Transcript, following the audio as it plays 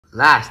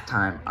Last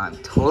time on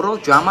Total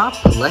Drama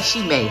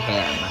Plushy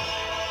Mayhem.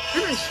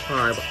 Finish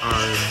 5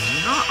 are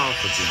not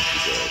also being too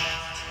good.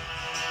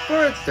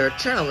 For their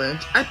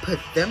challenge, I put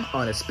them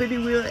on a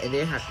spinning wheel and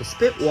they have to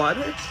spit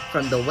water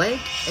from the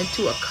lake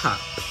into a cup.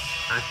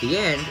 At the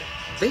end,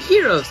 the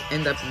heroes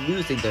end up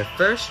losing their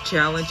first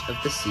challenge of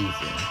the season.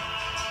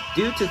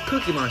 Due to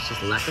Cookie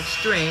Monster's lack of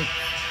strength,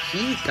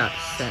 he got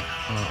sent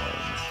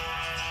home.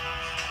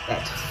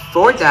 That's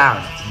 4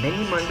 down,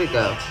 many more to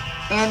go,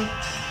 and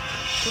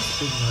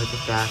just ignore the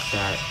fact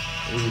that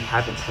we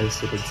haven't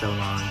posted in so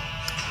long.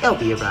 It'll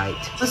be alright.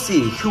 Let's see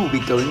who will be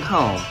going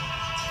home.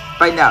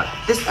 Find out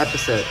this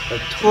episode of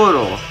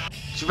Total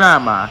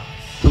Drama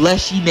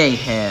Plushy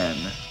Mayhem.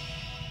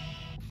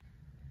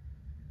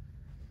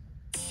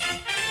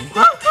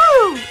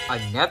 Woohoo!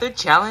 Another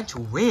challenge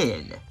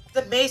win. It's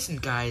amazing,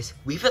 guys.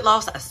 We haven't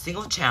lost a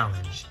single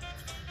challenge.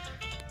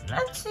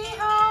 Let's see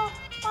how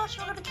much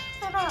we're gonna keep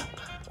that up.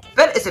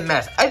 That is a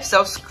mess. I'm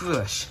so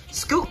squish.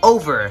 Scoot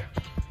over.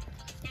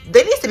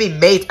 There needs to be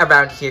mates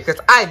around here because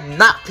I'm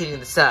not cleaning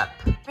this up.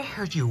 I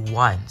heard you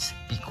once.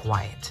 Be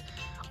quiet.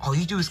 All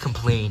you do is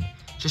complain.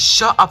 Just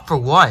shut up for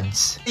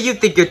once. Who do you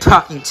think you're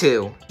talking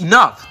to?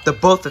 Enough, the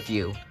both of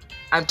you.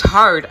 I'm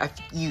tired of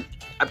you.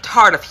 I'm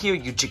tired of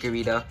hearing you,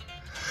 Chikorita.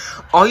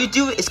 All you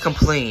do is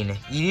complain.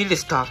 You need to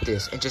stop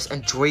this and just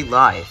enjoy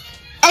life.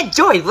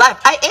 Enjoy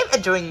life? I am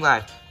enjoying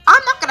life.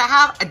 I'm not gonna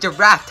have a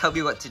giraffe tell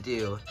me what to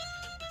do.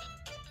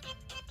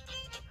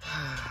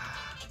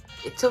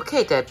 It's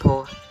okay,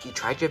 Deadpool. You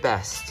tried your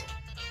best.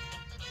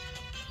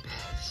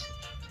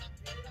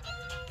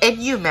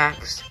 And you,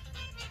 Max.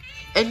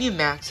 You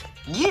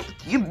need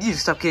to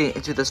stop getting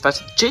into those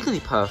fights with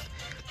Jigglypuff.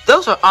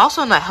 Those are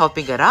also not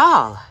helping at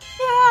all.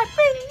 Yeah,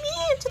 bring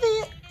me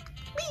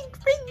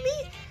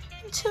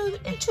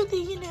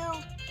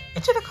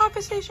into the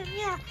conversation.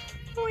 Yeah,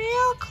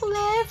 real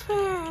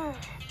clever.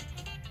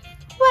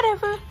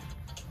 Whatever.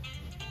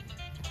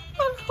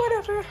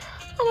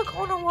 I'm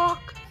gonna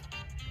walk.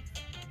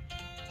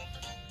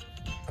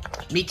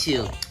 Me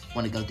too.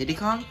 Wanna go Diddy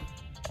Kong?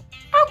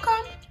 I'll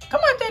come. Come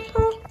on,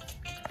 Deadpool. What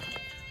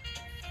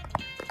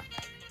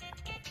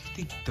do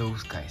you think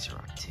those guys are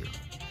up to?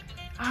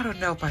 I don't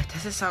know, but it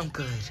doesn't sound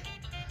good.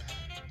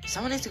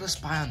 Someone needs to go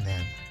spy on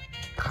them.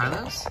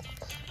 Carlos?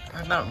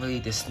 I'm not really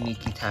the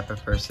sneaky type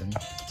of person.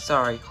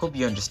 Sorry, hope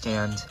you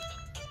understand.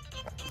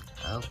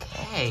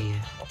 Okay.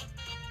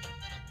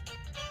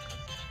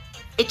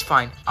 It's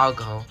fine, I'll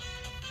go.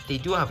 They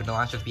do have an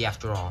alliance with me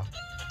after all.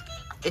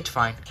 It's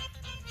fine.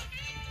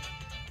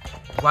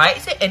 Why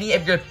is it any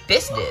of your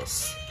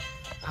business?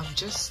 I'm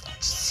just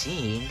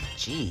seeing,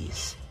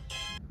 jeez.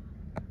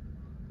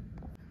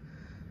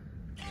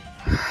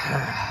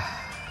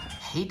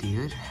 Hey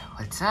dude,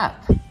 what's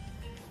up?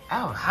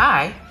 Oh,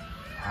 hi.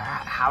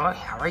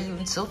 How are you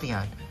and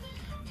Sylveon?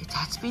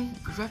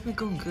 We've been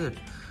going good.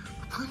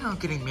 We're planning on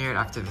getting married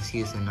after the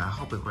season. I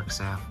hope it works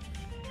out.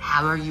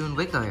 How are you and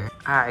Wiggler?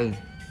 I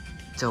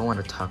don't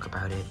want to talk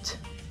about it.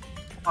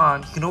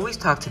 You can always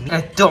talk to me.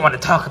 I don't want to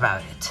talk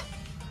about it.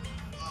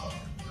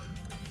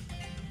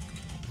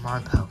 Come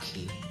on,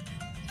 Pokey.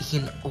 You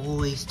can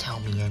always tell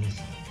me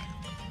anything.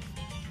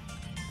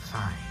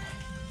 Fine.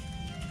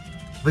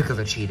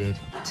 Wiggler cheated.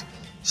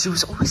 She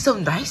was always so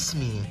nice to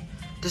me.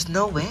 There's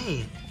no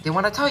way. They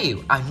want to tell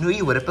you. I knew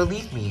you wouldn't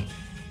believe me.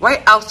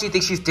 Why else do you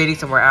think she's dating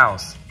somewhere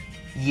else?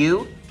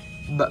 You,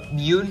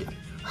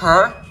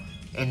 her,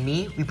 and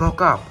me, we broke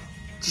up.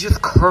 She's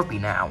with Kirby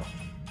now.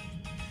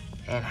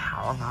 And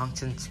how long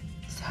since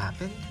this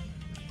happened?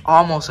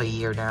 Almost a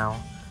year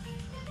now.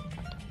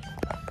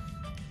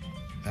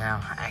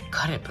 Now, I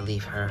couldn't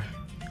believe her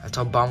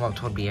until Bomb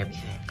told me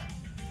everything.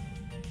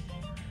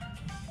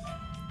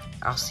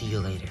 I'll see you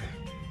later.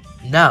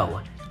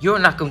 No, you're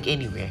not going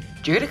anywhere.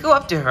 You're gonna go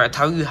up to her and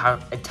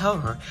tell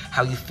her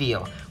how you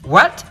feel.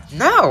 What?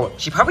 No,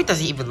 she probably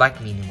doesn't even like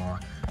me anymore.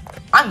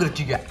 I'm gonna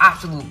do your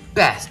absolute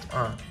best,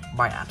 or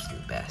my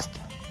absolute best.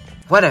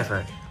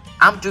 Whatever.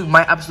 I'm doing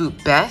my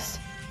absolute best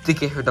to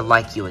get her to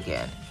like you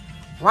again.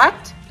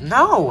 What?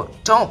 No,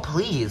 don't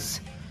please.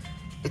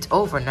 It's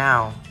over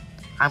now.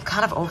 I'm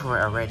kind of over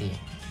it already.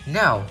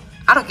 No,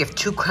 I don't give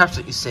 2 craps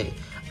what you say.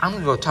 I'm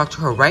gonna go talk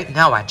to her right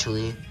now,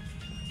 actually.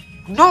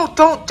 No,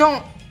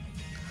 don't.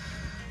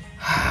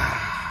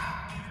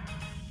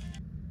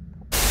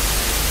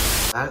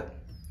 What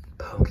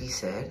Pokey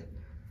said?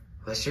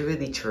 Was it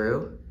really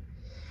true?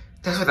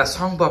 That's what that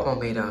song Bubble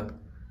made up.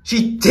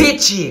 She did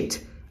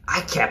cheat!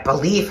 I can't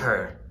believe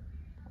her.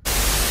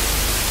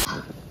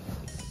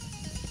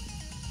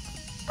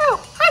 Oh,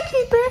 hi,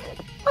 Keeper.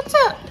 What's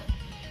up?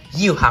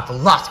 You have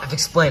lots of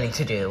explaining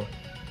to do.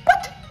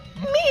 What?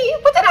 Me?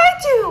 What did I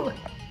do?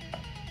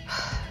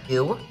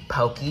 You,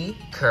 Pokey,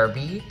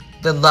 Kirby,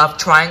 the love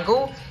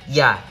triangle?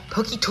 Yeah,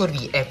 Pokey told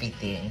me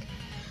everything.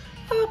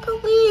 Oh,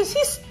 please,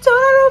 he's still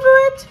not over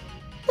it.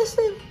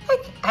 Listen,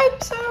 I'm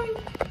sorry.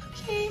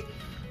 Okay,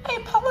 I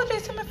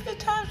apologized to him a few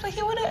times, but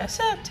he wouldn't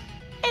accept.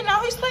 And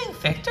now he's playing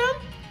victim?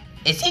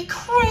 Is he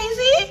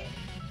crazy?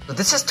 Well,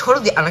 this is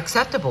totally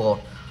unacceptable.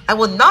 I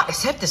will not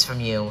accept this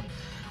from you.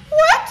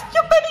 What?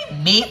 You're begging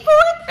get me for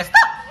it? It's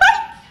not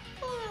my...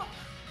 Oh,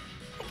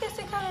 I guess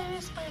it kind of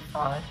is my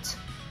fault.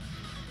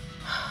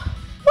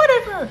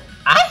 Whatever.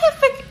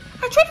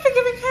 I tried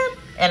forgiving him,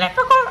 and I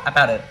forgot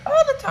about it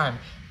all the time.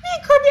 Me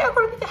and Kirby are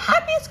going to be the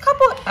happiest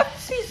couple of the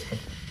season.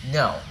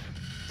 No.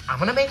 I'm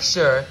gonna make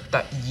sure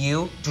that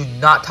you do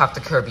not talk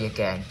to Kirby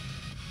again.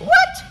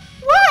 What?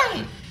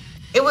 Why?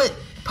 It was...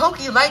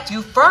 Pokey liked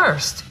you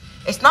first.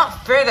 It's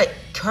not fair that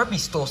Kirby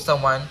stole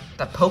someone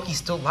that Pokey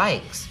still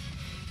likes.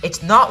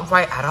 It's not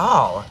right at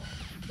all.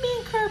 Me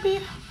and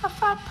Kirby are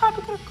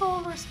probably going to go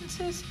over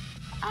since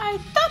I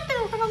thought they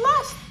were going to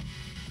last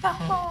that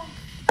long.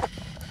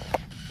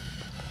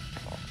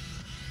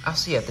 I'll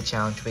see you at the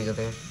challenge,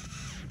 Wiggler.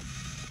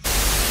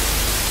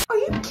 Are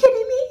you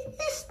kidding me?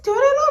 He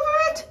started over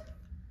it?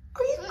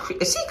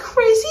 Is he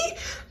crazy?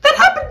 That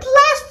happened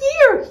last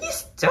year. He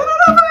started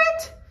over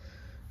it?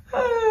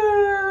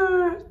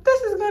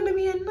 This is going to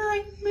be a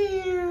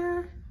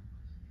nightmare.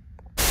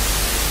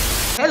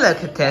 Hello,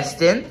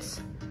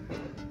 contestants.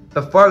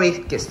 Before we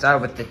get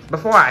started with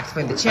before I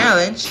explain the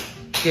challenge,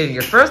 get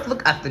your first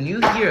look at the new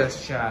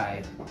Heroes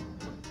Tribe.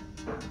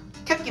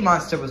 Cookie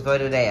Monster was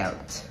voted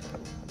out.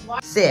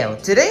 So,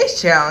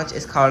 today's challenge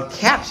is called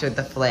Capture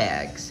the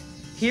Flags.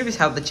 Here is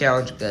how the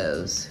challenge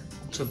goes.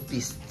 It will be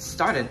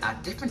started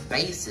at different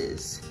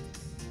bases.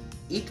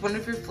 Each one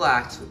of your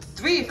flags,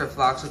 3 of your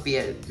flags will be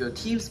at your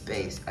team's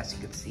base. As you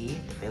can see,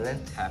 the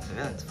villains have the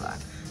villain's flag.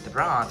 The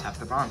bronze have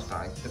the bronze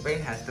flag. The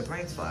brain has the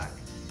brain's flag.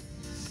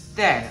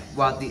 Then,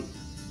 while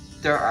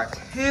there are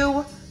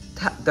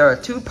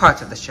two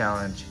parts of the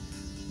challenge.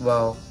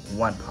 Well,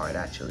 one part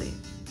actually.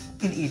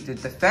 You can either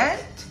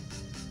defend,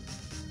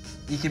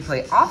 you can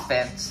play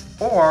offense,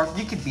 or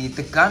you can be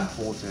the gun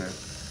holder.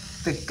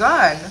 The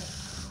gun,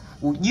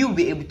 you'll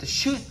be able to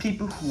shoot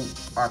people who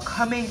are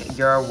coming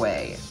your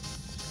way.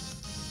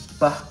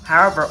 But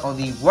however,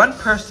 only one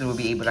person will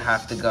be able to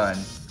have the gun.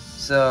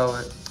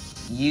 So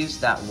use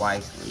that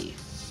wisely.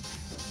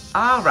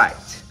 Alright.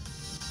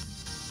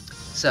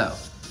 So,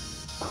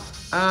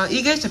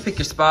 you guys can pick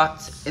your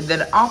spots, and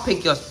then I'll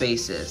pick your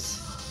bases.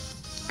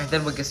 And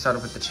then we'll get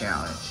started with the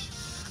challenge.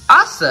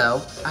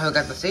 Also, I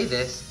forgot to say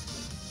this.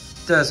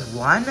 There's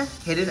one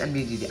hidden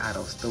immunity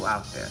idol still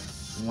out there.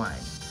 One.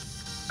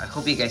 I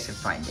hope you guys can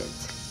find it.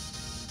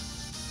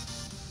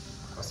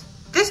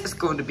 This is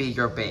going to be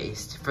your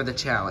base for the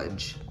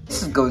challenge.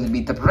 This is going to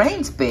be the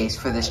brain's base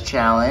for this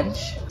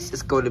challenge. This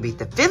is going to be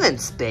the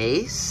villain's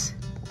base.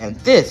 And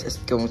this is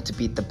going to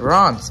be the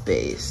bronze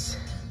base.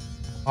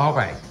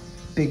 Alright,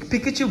 Big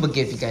Pikachu will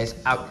give you guys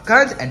out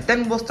guns and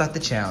then we'll start the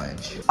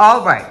challenge.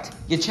 Alright,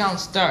 your challenge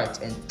starts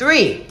in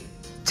 3,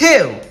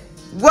 2,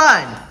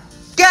 1,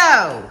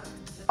 go!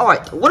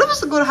 Alright, one of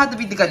us is going to have to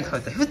be the gun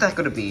collector. Who's that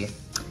going to be?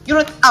 You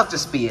know what, I'll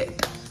just be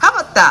it. How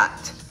about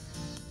that?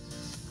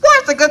 Why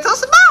is the gun so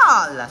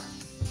small?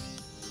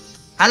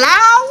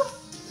 Hello?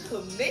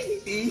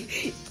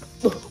 Maybe.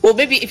 Well,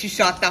 maybe if you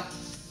shot them.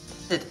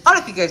 All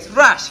of you guys,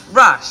 rush.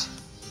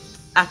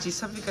 Actually,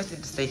 some of you guys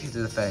need to stay here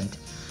to defend.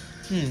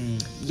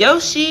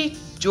 Yoshi,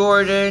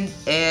 Jordan,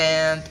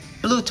 and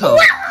Bluto.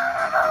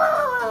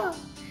 How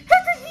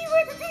did he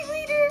win the team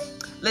leader?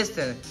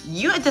 Listen,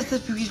 you and the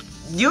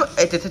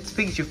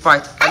Pikachu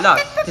fight a lot.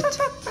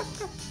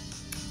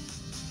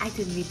 I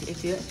didn't mean to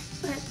do it,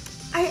 but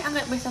I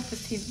let myself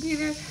as team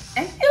leader,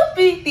 and he'll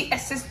be the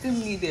assistant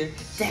leader.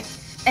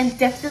 And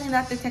definitely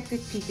not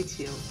Detective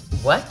Pikachu.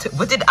 What?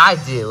 What did I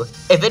do?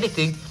 If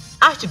anything,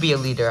 I should be a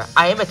leader.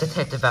 I am a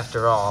detective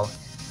after all.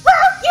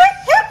 Well, you're a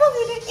terrible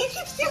leader. You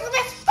keep stealing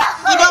my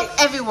spotlight. You know,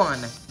 everyone,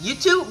 you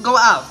two go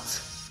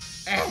out.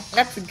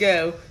 Let's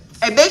go.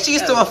 And make sure you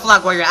throw a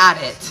flag while you're at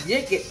it.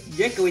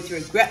 You're going to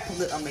regret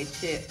pulling it on my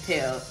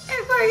tail.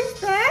 And where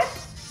is that?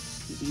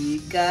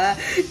 Pika.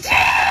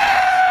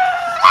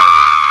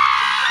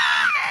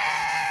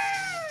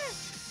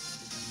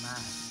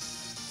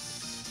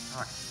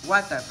 Alright,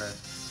 whatever.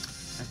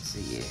 Let's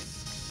see.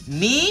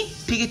 Me,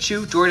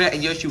 Pikachu, Jordan,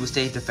 and Yoshi will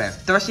stay in defense.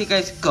 The rest of you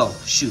guys, go.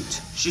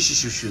 Shoot.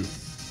 Shoot.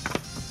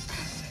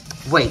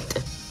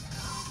 Wait.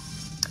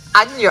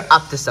 I know you're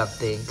up to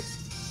something.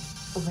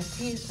 What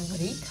are you talking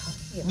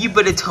about? You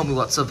better tell me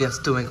what Sylvia's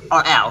doing,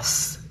 or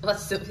else. What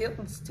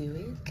Sylvia's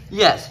doing?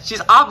 Yes, she's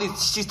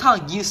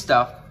telling you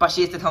stuff, but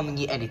she isn't telling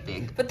me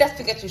anything. But that's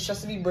because she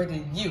trusts me more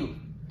than you.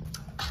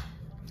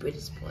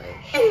 British boy.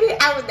 Anyway,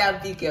 I will now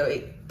be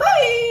going.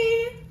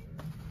 Bye!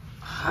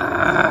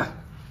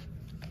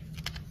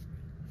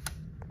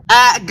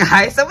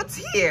 Guys, someone's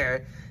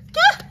here.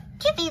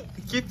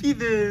 Give me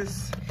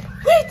this.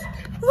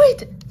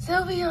 Wait,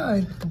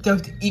 Sylvia.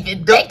 Don't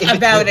even think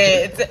about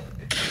it.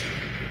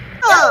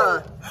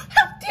 Oh,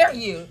 How dare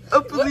you?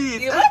 oh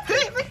please.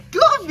 Let go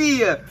of me.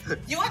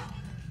 You want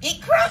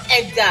eat crap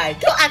and die.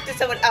 Go after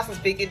someone else's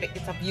big and make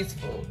yourself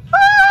useful.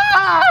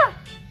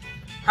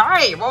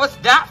 Hey, what was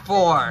that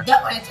for?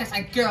 Don't want to test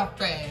my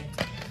girlfriend.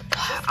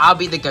 I'll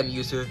be the gun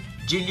user.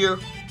 Junior,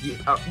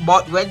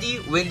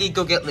 Wendy,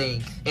 go get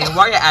Link. And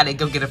while you're at it,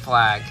 go get a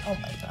flag. Oh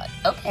my god.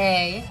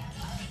 Okay.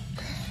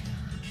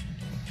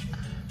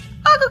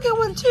 I'll go get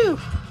one too.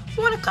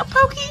 You want a cup,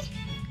 Pokey?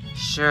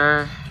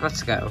 Sure,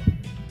 let's go.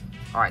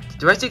 Alright,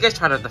 the rest of you guys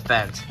try to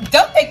defend.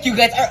 Don't think you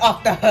guys are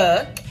off the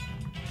hook.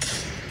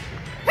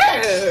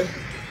 Hey.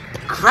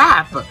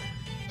 Crap!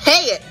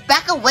 Hey,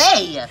 back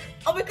away!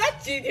 Oh my god,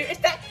 Junior, is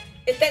that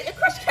your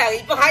crush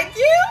Kelly behind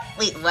you?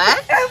 Wait,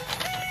 what?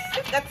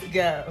 Let's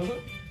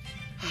go.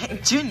 Hey,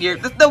 Junior,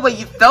 there's no way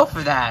you fell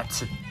for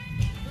that.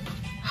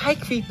 Hi,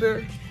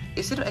 Creeper.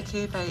 Is it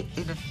okay if I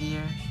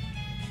interfere?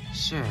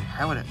 Sure,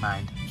 I wouldn't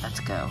mind. Let's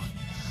go.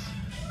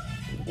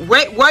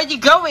 Wait, where are you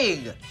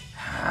going? They have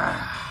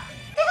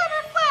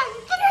a flag.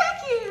 Get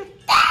back here.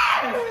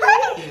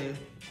 Hey,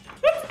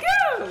 let's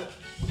go.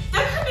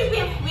 They're coming.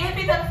 We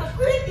haven't done the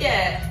flag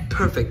yet.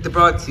 Perfect, the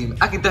broad team.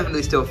 I can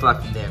definitely steal a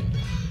flag from them.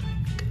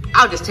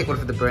 I'll just take one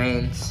for the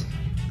brains.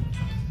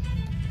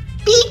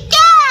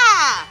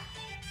 Pika!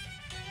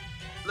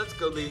 Let's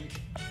go,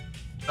 Link.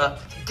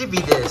 Give me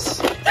this.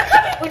 They're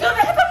coming. We don't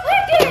have a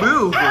flag yet.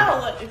 Move.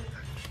 Ow.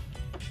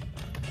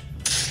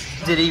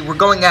 Diddy, we're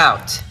going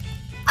out.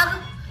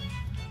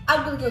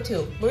 I'm gonna go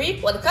too.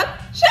 Marie, want to come?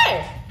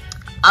 Sure.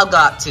 I'll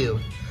got to.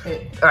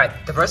 Alright,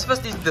 the rest of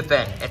us need to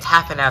defend. It's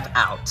half and half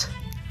out.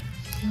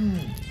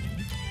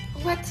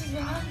 What's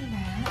wrong,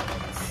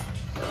 Max?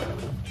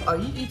 Are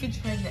you even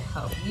trying to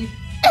help me?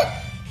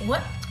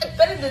 What? It's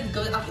better than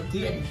going out to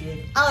do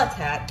anything. I'll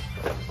attack.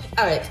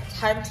 Alright,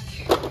 time to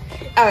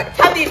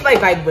use my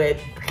vine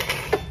whip.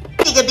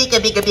 Pika, pika,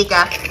 pika,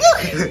 pika.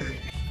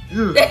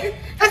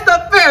 That's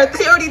not fair!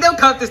 They already know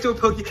count this to a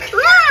Pokey.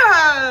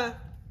 Ah!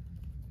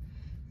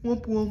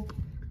 Whoop whoop.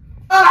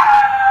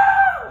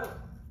 Ah!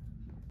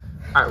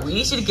 Alright, we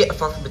need you to get a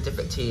phone from a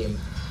different team.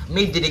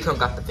 Me and Diddy Kong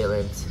got the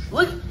villains.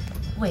 Wait,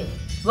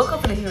 we'll go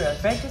for the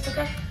heroes, right,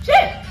 Jessica?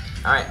 Sure!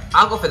 Alright,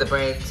 I'll go for the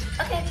brains.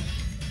 Okay.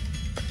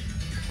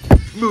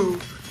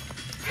 Move.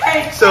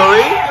 Hey,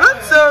 sorry.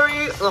 I'm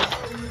sorry.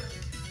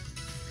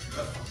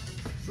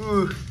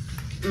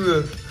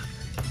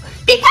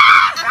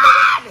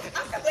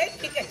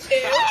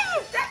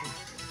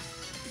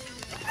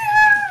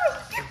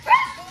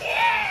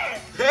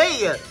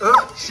 Hey,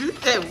 shoot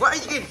them. What are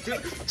you going to do?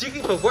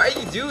 Jigglypuff, what are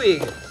you doing?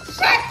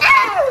 Shut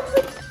up!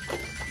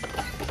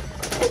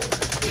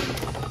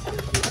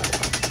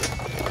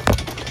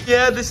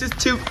 Yeah, this is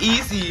too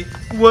easy.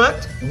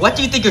 What? What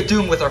do you think you're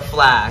doing with our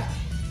flag?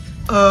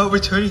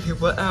 Returning it.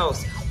 What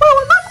else? Well,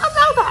 we're not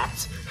allowed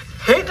that.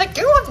 Hey, let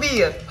go of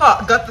me.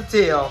 Ha, got the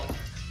tail.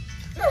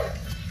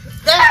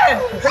 Hey.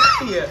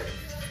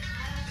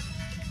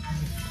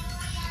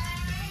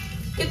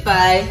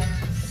 Goodbye.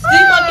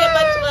 Steve won't get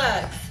much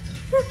luck.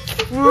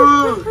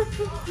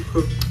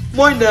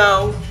 Mine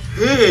now.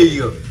 Hey,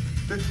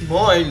 that's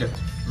mine.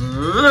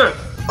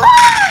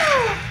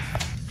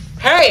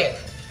 Hey,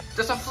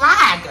 there's a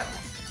flag.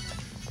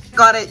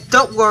 Got it.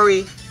 Don't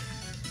worry.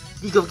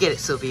 You go get it,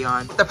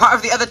 Sylveon. They're part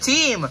of the other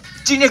team.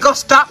 Junior, go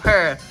stop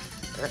her.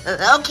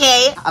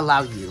 Okay.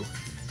 Allow you.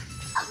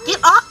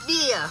 Get off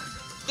me!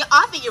 Get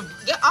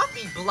off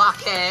me,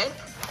 blockhead!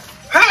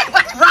 Hey,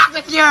 what's wrong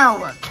with you?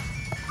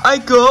 I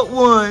got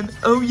one.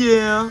 Oh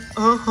yeah.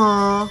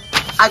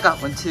 I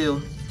got one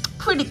too.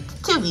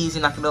 Too easy,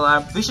 not gonna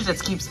lie. We should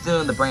just keep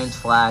stealing the brains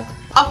flag.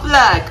 A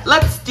flag.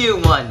 Let's steal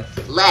one.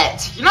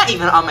 You're not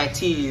even on my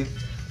team.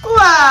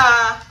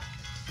 Wow.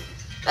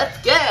 Let's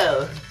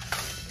go.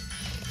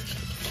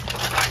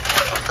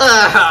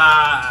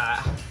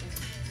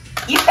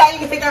 You thought you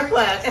could take our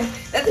flag.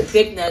 That's a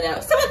big no-no.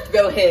 Someone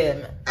throw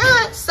him.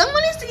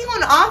 Someone needs to go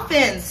on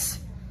offense.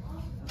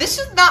 This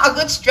is not a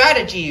good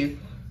strategy.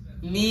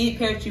 Me,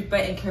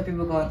 Paratroopa, and Kirby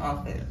will go on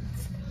offense.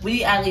 We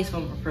need at least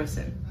one more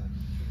person.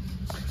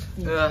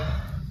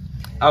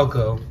 I'll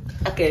go.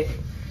 Okay.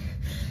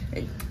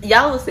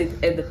 Y'all will stay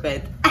in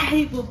defense.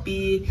 I will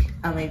be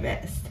on my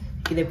best.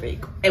 Get a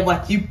break. And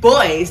watch you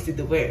boys do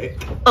the work.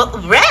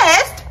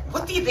 Rest?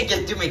 What do you think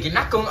you're doing? You're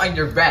not going on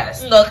your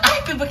rest. Look,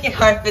 I've been working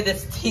hard for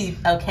this team,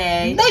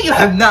 okay? No, you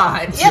have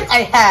not. Yes,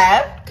 I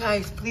have.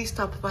 Guys, please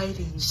stop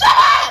fighting. Shut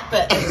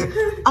up!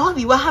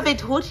 Ollie, what have I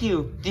told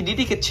you? You need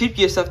to contribute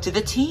yourself to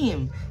the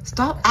team.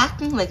 Stop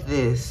acting like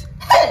this.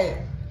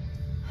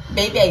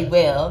 Maybe I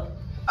will.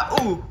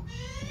 Ooh.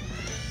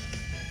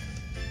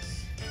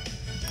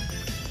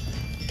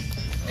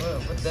 Oh,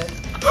 what the?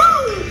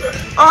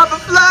 I have a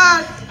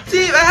flag!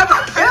 Team, I have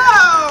a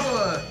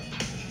cow!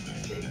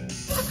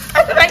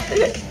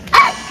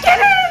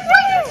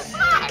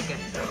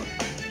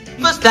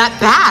 What's that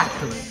back?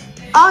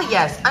 Oh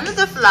yes,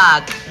 another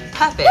flag.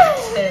 Perfect.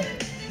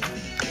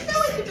 No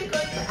one should be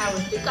going for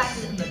hours. We got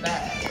it in the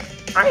bag.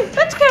 Alright,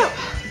 let's go.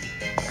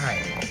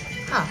 Alright.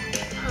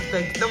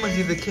 Perfect. No one's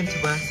even kin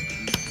to us.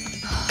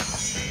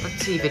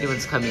 Let's see if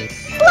anyone's coming.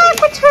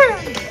 Flag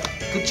return.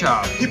 Good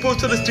job. People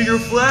told us to your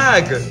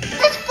flag.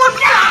 It's for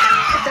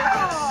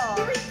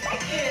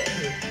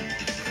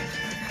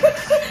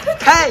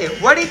Hey,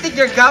 where do you think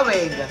you're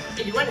going?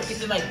 If you want to get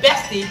to my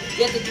bestie,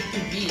 you have to get to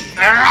me.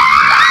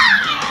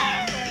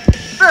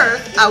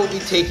 First, I will be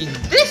taking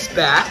this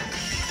back.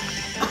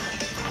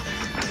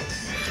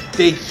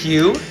 Thank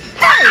you.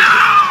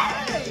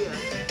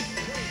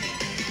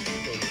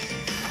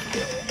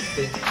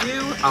 Thank you.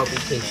 I'll be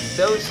taking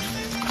those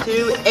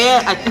 2,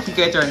 and I think you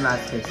guys are in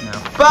last place now.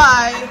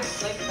 Bye!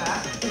 Like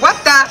that?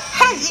 What the?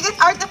 Hey, you guys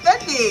are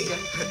defending!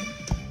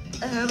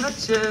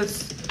 Let's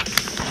just...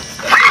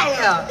 Hey!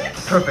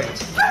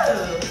 Perfect.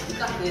 Oh, you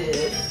got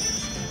this.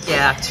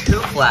 Yeah, 2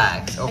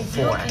 flags. Or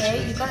 4, Okay,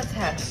 actually. you got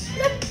attack.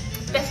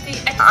 Bestie,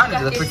 I I'm just gonna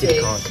got look this pretty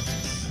 6. cold.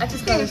 I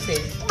just got a 6.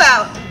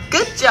 Well,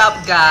 good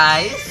job,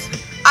 guys.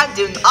 I'm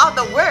doing all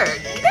the work.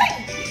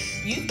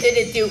 You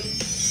didn't do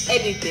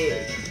anything.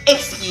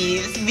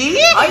 Excuse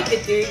me? I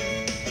did do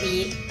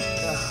me.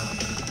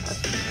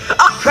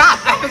 Oh crap!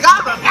 I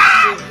forgot about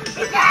that!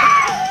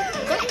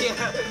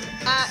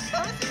 That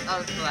was an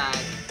old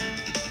flag.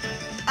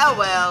 Oh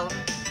well.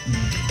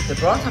 The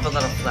bronze have a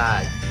lot of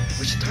flags.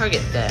 We should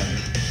target them.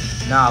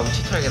 Nah, we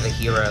should target the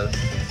heroes.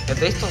 If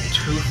they stole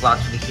 2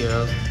 flags for the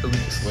heroes, the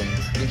weakest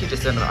links, we could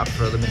just send them up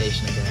for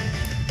elimination again.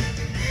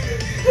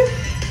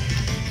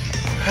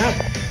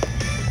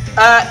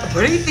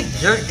 Where do you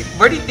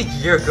think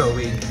you're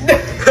going?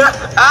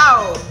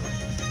 Ow!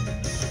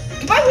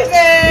 Goodbye,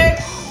 wizard!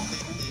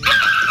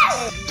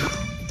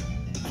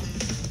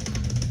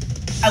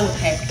 I will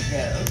heck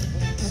no.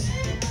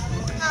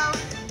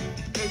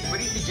 Hey, where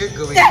do you think you're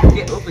going?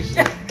 Get over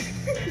here.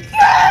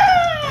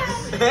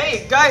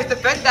 Hey, guys,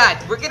 defend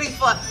that. We're getting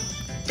fun.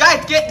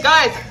 Guys,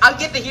 I'll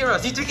get the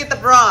heroes. You two get the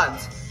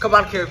bronze. Come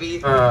on,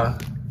 Kirby. I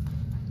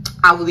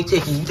will be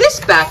taking this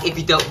back if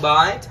you don't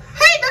mind.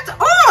 Hey, that's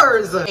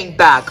ours! Saying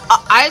back.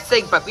 I'm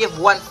saying back. We have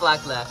 1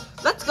 flag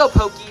left. Let's go,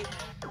 Pokey.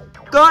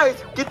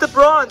 Guys, get the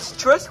bronze.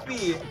 Trust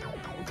me.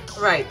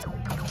 Right.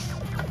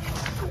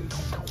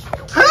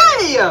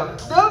 Hey!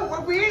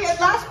 No, we're in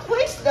last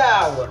place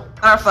now.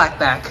 Our flag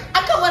back.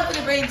 I got 1 for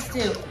the brains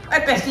too.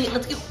 Alright, Bestie,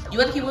 let's get. You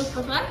want to keep 1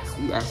 for flags?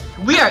 Yes.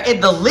 We are in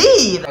the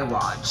lead. I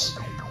watch.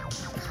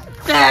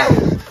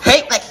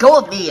 Hey, let go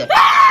of me. No!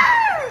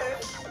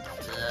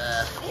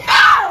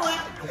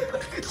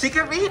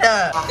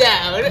 Chikorita.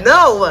 Down.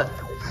 No.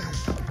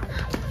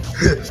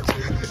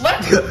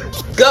 What?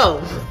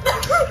 Go.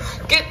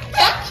 Get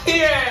back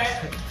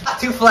here!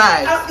 2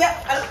 flags.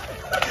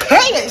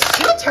 Hey,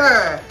 shoot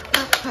her.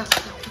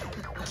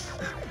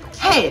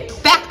 Hey,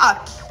 back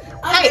up.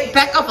 Hey,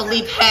 back up and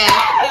leave head.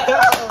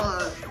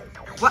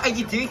 What are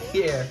you doing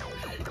here?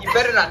 You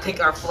better not take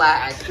our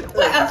flag.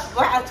 What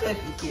else can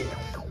be here?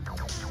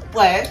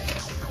 What?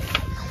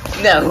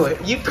 No,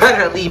 you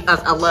better leave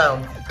us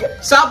alone.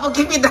 Shopple,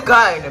 give me the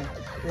gun.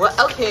 What?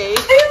 Okay.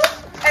 2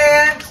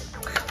 and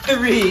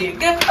 3.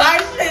 Goodbye,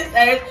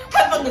 sisters.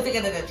 Have fun with the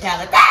other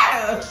challenge.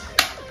 No!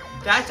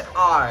 That's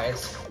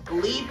ours.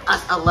 Leave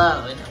us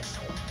alone.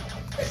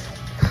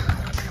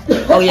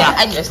 Oh yeah,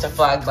 I missed a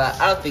flag, but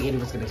I don't think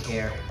anyone's gonna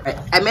care.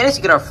 I managed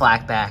to get our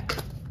flag back.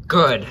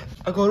 Good.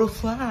 I got a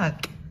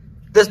flag.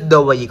 There's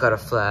no way you got a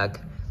flag.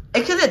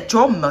 I couldn't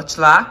draw much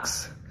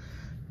flags.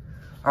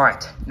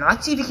 Alright, now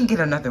let's see if we can get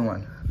another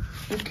one.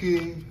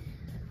 Okay.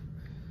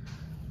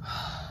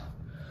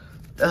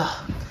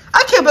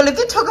 I can't believe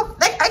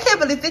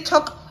they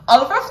took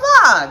all of our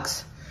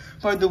flags.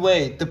 By the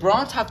way, the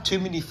bronze have too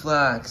many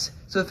flags.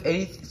 So if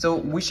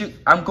anything,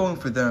 I'm going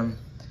for them.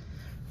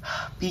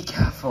 Be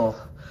careful.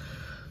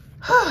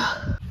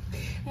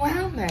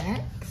 Wow,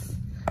 Max.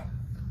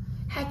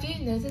 Have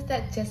you noticed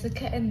that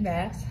Jessica and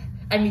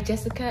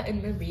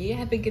Marie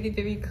have been getting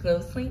very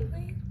close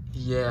lately?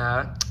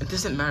 Yeah, it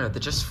doesn't matter. They're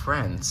just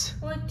friends.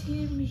 What do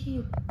you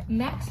mean?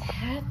 Max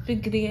has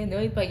been getting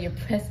annoyed by your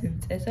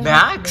presence. And so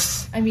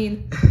Max?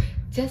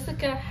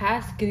 Jessica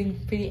has getting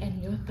pretty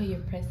annoyed by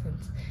your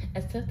presence.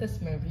 And so does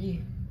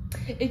Marie.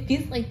 It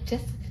feels like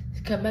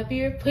Jessica might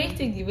be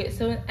replacing you with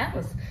someone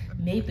else.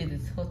 Maybe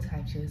this whole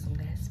time she was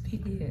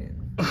lesbian.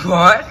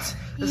 What?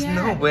 There's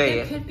no way.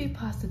 It could be a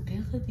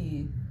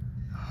possibility.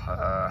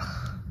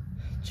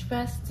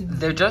 Trust me.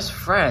 They're just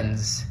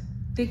friends.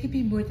 They could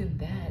be more than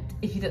that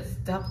if you don't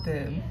stop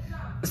them.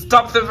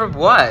 Stop them from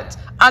what?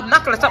 I'm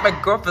not gonna stop my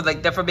girlfriend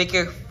like that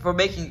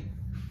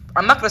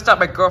I'm not gonna stop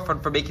my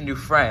girlfriend from making new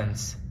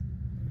friends.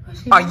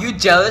 Are you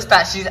jealous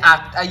that she's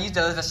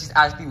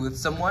actually with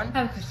someone? I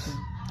have a question.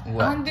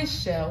 What? On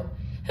this show,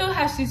 who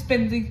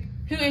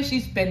is she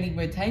spending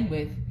more time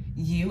with?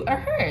 You or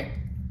her?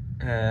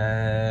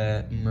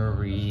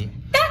 Marie.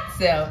 That's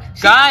so.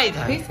 Guys,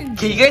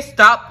 can you guys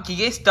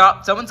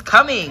stop? Someone's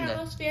coming.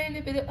 Carlos, we are in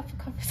the middle of a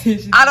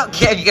conversation. I don't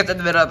care if you get in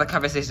the middle of the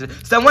conversation.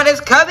 Someone is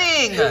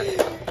coming.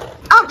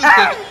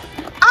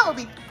 I will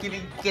be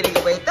getting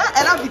away with that,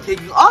 and I'll be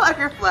taking all of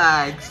your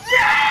flags.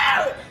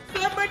 No!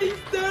 Somebody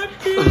stop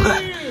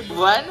me!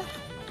 1,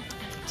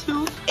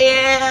 2,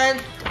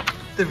 and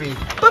 3.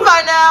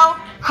 Bye-bye now.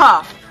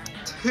 Ha!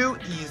 Too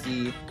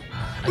easy.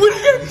 What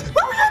are we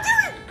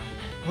doing?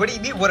 What do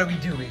you mean, what are we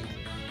doing?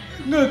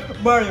 Look,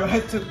 Mario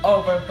has took all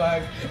of our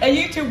flags, and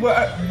you two were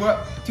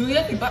doing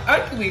nothing but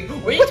arguing.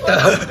 Were you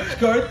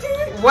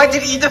cartoon? Why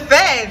did you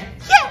defend?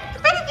 Yeah,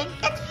 if anything,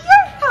 it's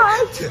your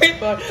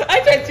fault.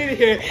 I can't sit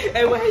here,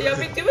 and what have you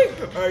been doing?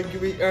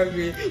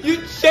 Arguing.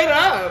 You shut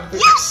up. You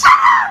shut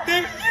up!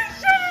 You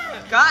shut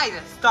up. Guys,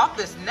 stop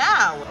this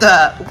now. Where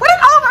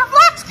did all of our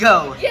flags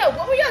go? Yeah,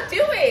 what were y'all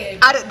doing?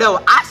 I don't know.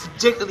 Ask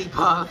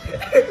Jigglypuff.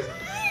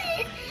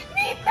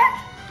 Me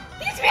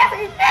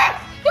really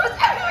Max? It was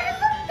everyone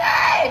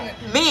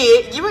something!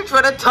 Me? You were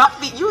trying to talk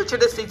me. You were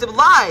trying to say some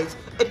lies.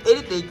 If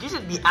anything, you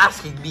should be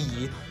asking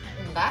me.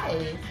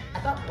 Lies?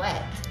 About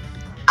what?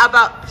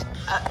 About...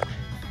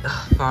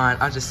 fine,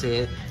 I'll just say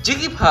it.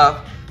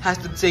 Jigglypuff has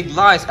been saying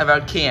lies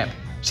about camp.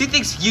 She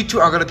thinks you two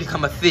are gonna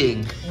become a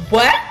thing.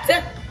 What?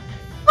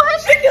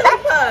 What?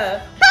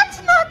 Jigglypuff!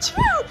 That's not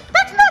true!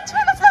 That's not true!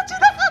 That's not true!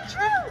 That's not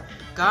true!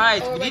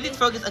 Guys, we need to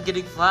focus on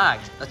getting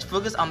flagged. Let's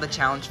focus on the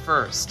challenge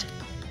first.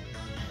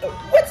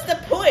 What's the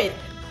point?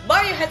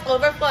 Mario has all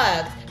of our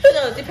flags. Who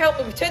knows? They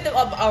probably returned them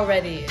up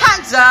already.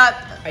 Time's up!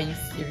 Are you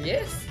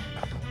serious?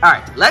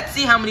 Alright, let's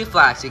see how many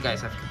flags you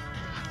guys have.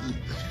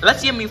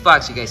 Let's see how many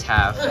flags you guys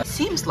have.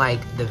 Seems like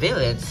the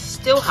villains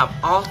still have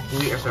all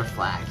 3 of their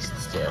flags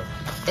still.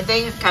 And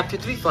they have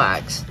captured 3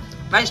 flags.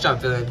 Nice job,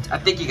 villains. I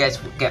think you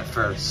guys will get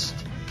first.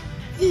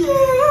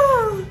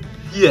 Yeah.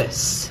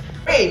 Yes.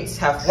 Raids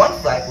have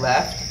 1 flag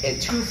left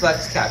and 2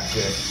 flags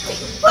captured.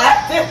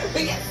 What?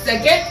 We get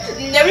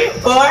second? Never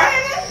born?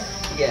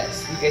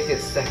 Yes, you guys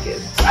get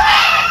second.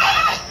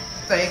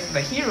 Like,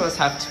 the heroes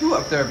have 2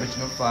 of their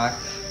original flag,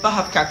 but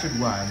have captured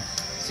 1.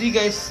 So you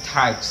guys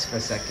tied for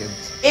second.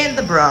 In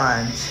the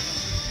bronze,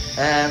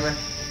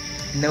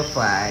 no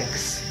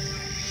flags.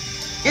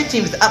 Your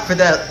team is up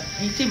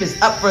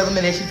for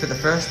elimination for the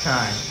first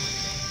time.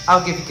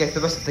 I'll give you guys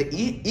the rest of the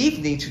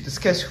evening to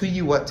discuss who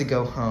you want to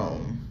go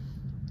home.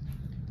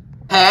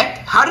 Heck,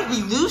 how did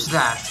we lose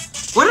that?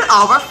 Where did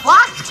all of our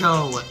flags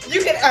go?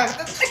 You can ask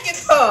the second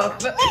puff.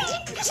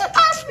 You should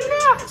ask me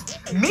that.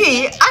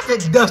 Me? I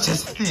did no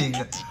such thing.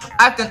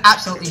 I've done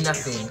absolutely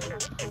nothing.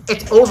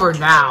 It's over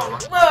now.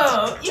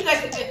 Whoa, you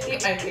guys are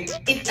just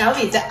everything. It's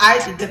obvious that I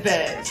did the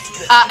best.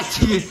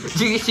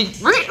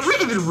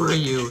 Where even were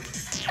you?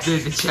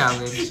 The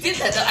challenge. You did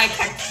that, though I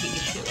can't see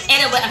it too.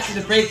 And I went after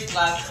the brave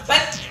flag.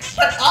 But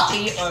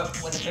Ollie, or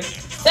whatever,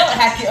 someone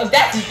had the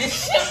audacity to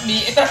shoot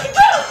me in the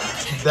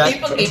mouth.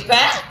 People get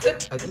back.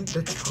 I think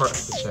that's part of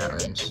the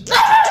challenge.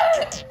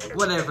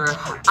 Whatever.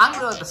 I'm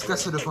gonna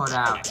discuss who to vote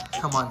out.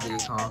 Come on,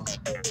 Diddy Kong.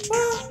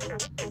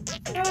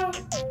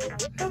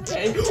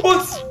 Okay.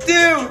 Oh,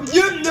 still,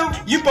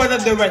 you both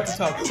have the right to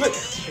talk.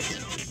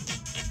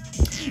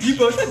 You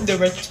both have the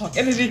right to talk.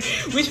 And then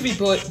we should be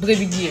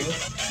blaming you.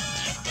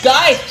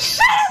 Guys,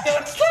 shut up! No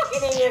one's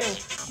talking to you.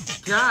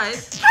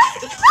 Guys.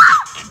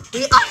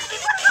 We are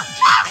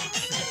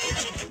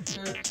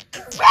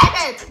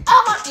Rabbit!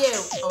 All of you!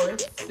 Or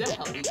so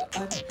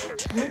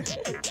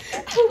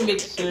I'll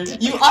make sure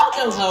you all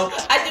go home.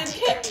 I don't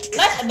care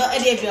much about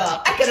any of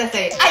y'all. I gotta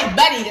say, I'm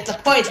muddy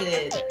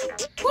disappointed.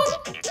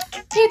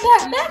 Hey,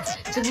 that Max,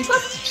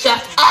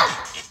 shut up!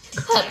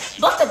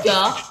 Both of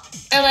y'all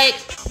are like,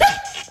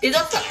 they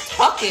don't stop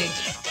talking.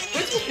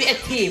 We're supposed to be a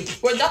team.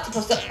 We're not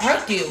supposed to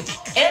argue.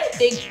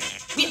 Anything,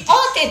 we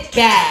all did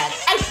bad.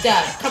 I'm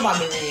done. Come on,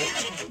 Marie.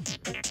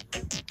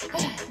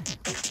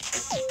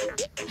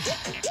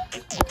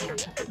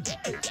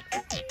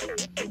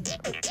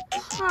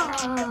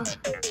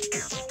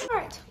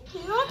 Alright,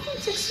 you all can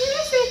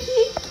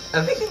succeed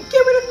and we can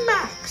get rid of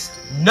Max.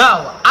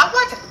 No, I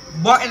want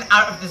Martin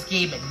out of this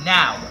game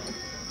now.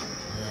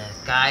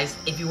 Guys,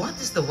 if you want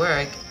this to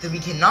work, then we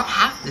cannot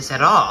have this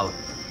at all.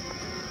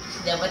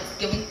 Then what's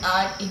going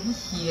on in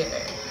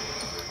here?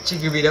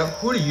 Chikorita,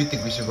 who do you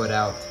think we should vote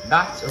out?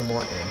 Max or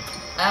Morton?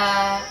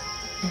 I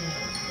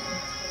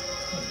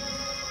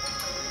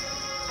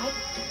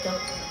don't know.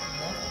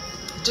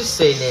 Just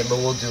say name, but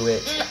we'll do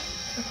it.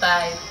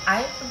 Fine,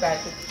 I forgot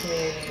to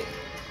say.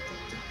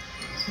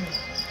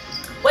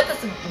 What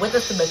does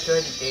the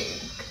majority think?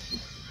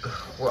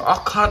 We're all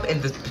caught up in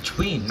the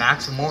between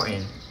Max and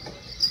Morton.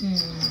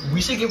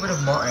 We should get rid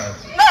of Morton.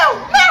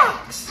 No,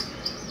 Max!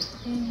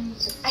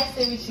 I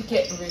say we should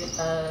get rid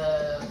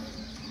of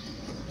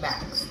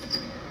Max.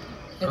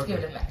 Let's get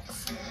rid of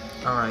Max.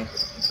 Alright,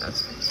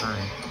 that's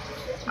fine.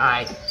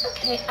 Alright.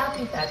 Okay, I'll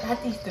be back. I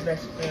have to use the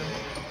restroom.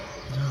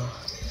 No,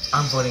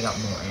 I'm voting out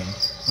Morton.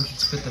 We can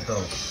split the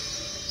vote.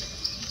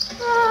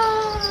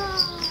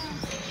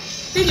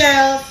 Hey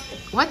girls!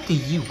 What do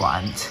you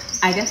want?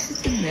 I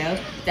just just know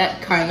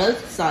that Carlos,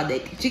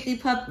 Sonic,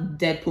 Jigglypuff,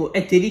 Deadpool,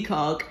 and Diddy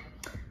Kong,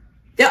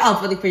 they're all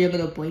voting for your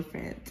little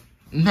boyfriend.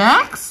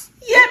 Max?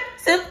 Yep,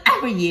 so if I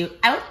were you,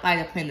 I would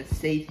find a plan to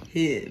save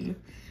him.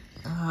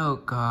 Oh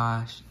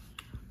gosh.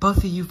 Both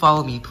of you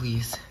follow me,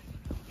 please.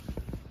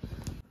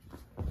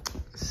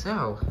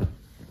 So,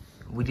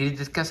 we need to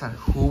discuss on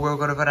who we're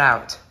gonna vote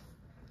out.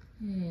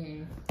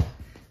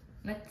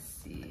 Let's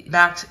see.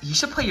 Max, you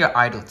should play your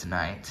idol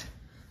tonight.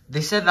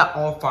 They said that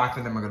all 5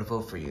 of them are gonna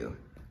vote for you.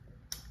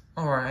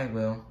 Alright, I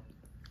will.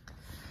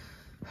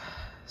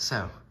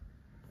 So,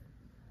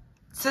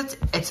 since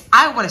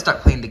I want to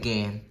start playing the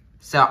game,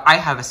 so I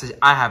have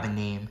a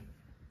name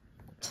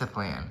to the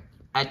plan.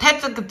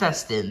 Attention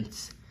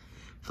contestants,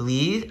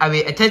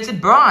 attention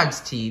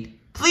bronze team,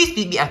 please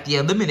meet me at the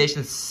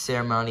elimination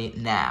ceremony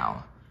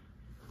now.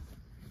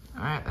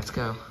 Alright, let's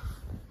go.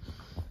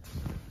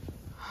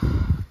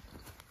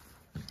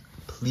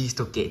 Please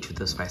don't get into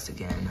those fights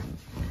again.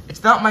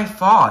 It's not my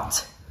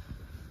fault.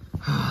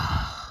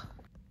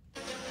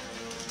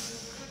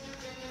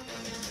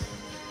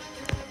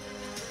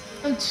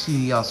 And to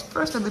y'all's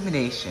first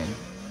elimination.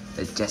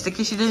 But just in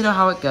case you didn't know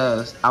how it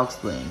goes, I'll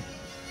explain.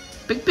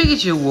 Big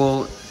Pikachu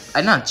will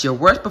announce your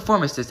worst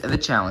performances and the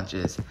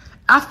challenges.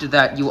 After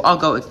that, you will all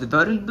go into the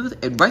voting booth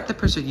and write the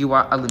person you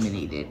want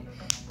eliminated.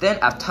 Then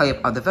I'll tally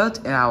up all the votes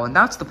and I will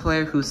announce the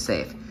player who's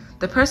safe.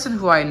 The person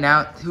who I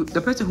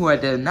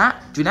do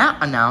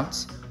not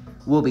announce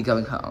will be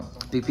going home.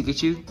 Big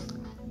Pikachu.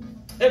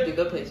 That'd be a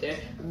good pleasure.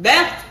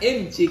 Max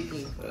and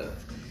Jigglypuff.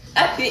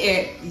 At the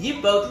end,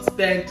 you both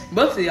spend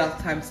most of y'all's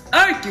times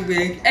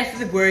arguing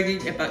instead of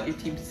worrying about your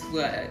team's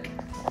swag.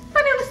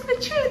 But it was the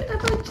truth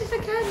about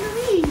Jessica and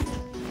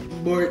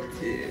Marie.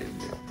 Morton.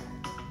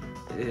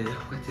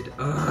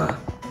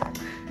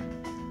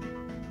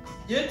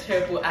 You're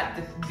terrible at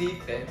this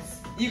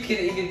defense. You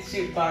can't even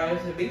shoot Mario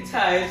so many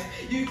times.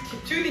 You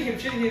keep shooting him,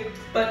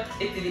 but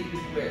it didn't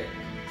even work.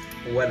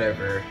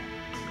 Whatever.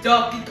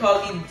 Donkey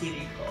Kong and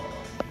Diddy Kong.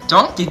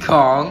 Donkey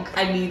Kong?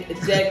 I mean,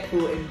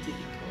 Deadpool and Diddy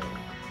Kong.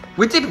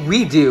 What did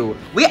we do?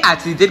 We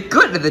actually did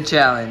good in the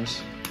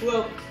challenge.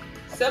 Well,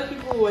 some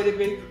people would have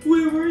been,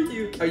 where were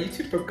you? Are you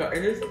too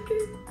forgotten or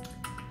something?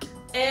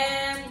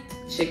 And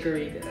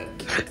Chikorita.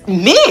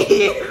 Me?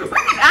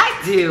 What did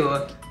I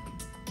do?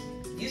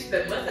 You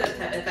spent most of the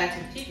time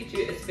attacking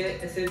Pikachu instead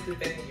of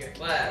defending your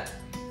flag.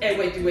 And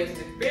when you went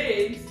to the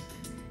rings,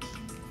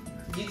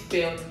 you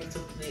failed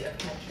miserably of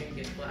capturing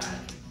your flag.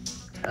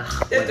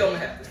 That's all I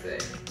have to say.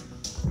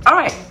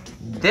 Alright,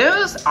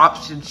 those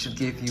options should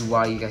give you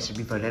why you guys should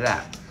be voted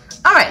out.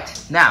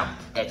 Alright, now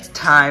it's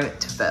time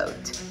to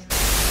vote.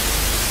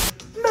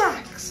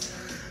 Max,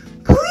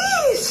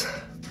 please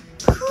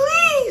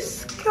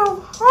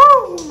go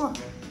home.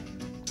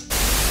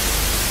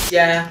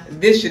 Yeah,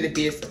 this shouldn't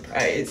be a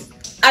surprise.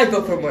 I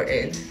vote for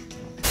Morton.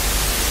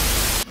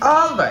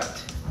 Alright,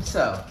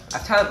 so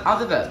I've tallied all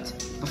the votes.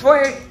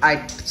 Before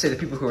I say the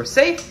people who are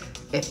safe,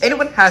 if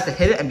anyone has a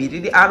hidden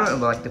immunity item and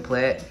would like to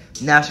play it,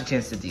 now's your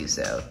chance to do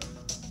so.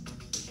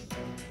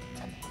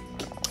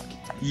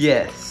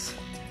 Yes.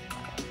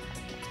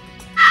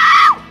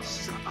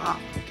 Shut up. I'll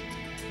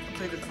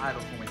play this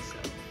idol for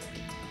myself.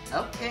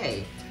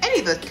 Okay,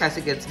 any votes cast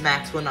against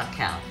Max will not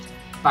count.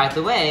 By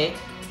the way,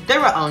 there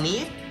were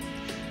only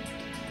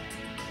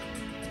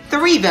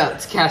 3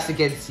 votes cast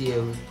against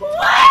you.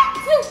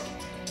 What?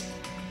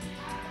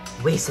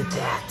 Wasted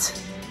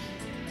that.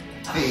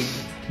 Hey,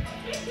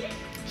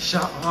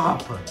 shut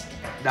up.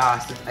 Nah,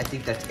 so I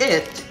think that's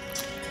it.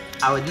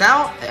 I would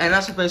now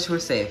announce the players who are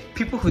safe.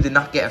 People who did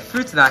not get a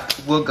fruit snack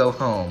will go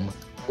home.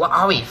 What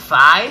are we,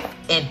 5?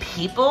 And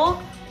people?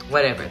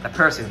 Whatever, the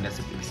person who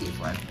doesn't receive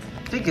one.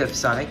 Think of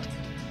Sonic.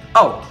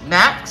 Oh,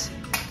 Max,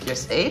 you're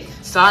safe.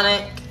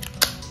 Sonic,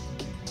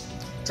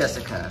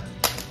 Jessica.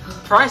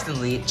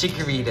 Surprisingly,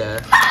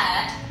 Chikorita,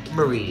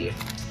 Marie,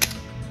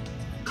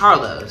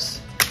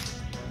 Carlos,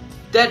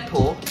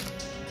 Deadpool,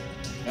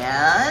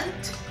 and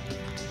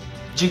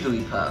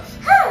Jigglypuff.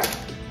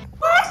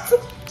 What?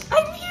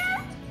 I'm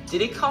here?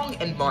 Diddy Kong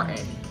and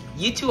Martin,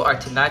 you two are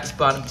tonight's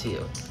bottom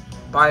 2.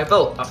 By a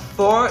vote of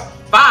 5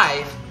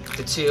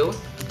 to 2,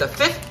 the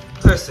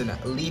 5th person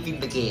leaving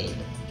the game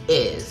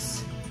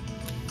is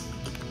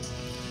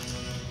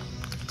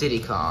Diddy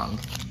Kong.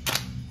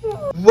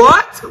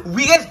 What?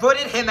 We guys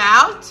voted him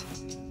out?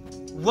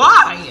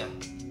 Why?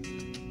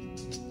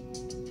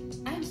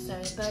 I'm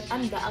sorry, but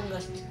I'm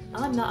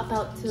not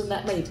about to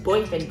let my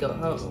boyfriend go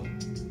home.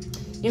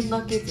 Your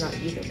luck is not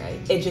you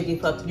tonight. And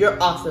Jigglypuff,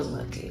 you're also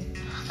lucky.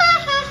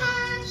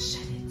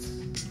 Shut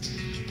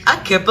it. I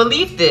can't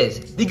believe this.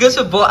 Because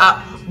of vote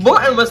out,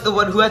 Martin was the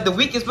one who had the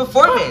weakest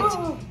performance.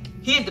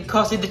 He ended up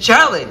costing the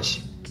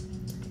challenge.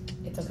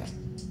 It's okay.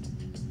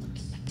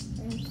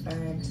 I'm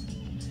fine.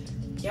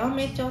 Y'all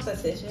make y'all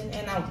decision,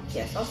 and I'll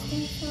stand for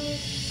it.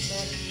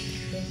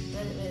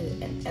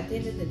 But at the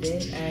end of the day,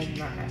 I'm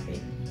not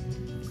happy.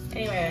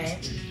 Anyway.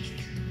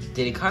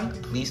 Diddy Kong,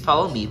 please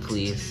follow me,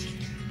 please.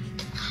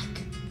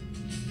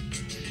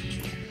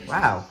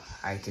 Wow,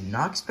 I did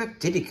not expect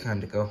Diddy Kong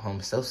to go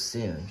home so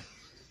soon.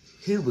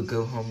 Who would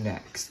go home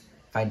next?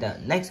 Find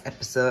out next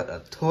episode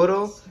of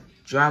Total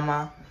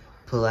Drama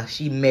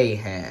Plushy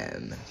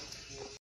Mayhem.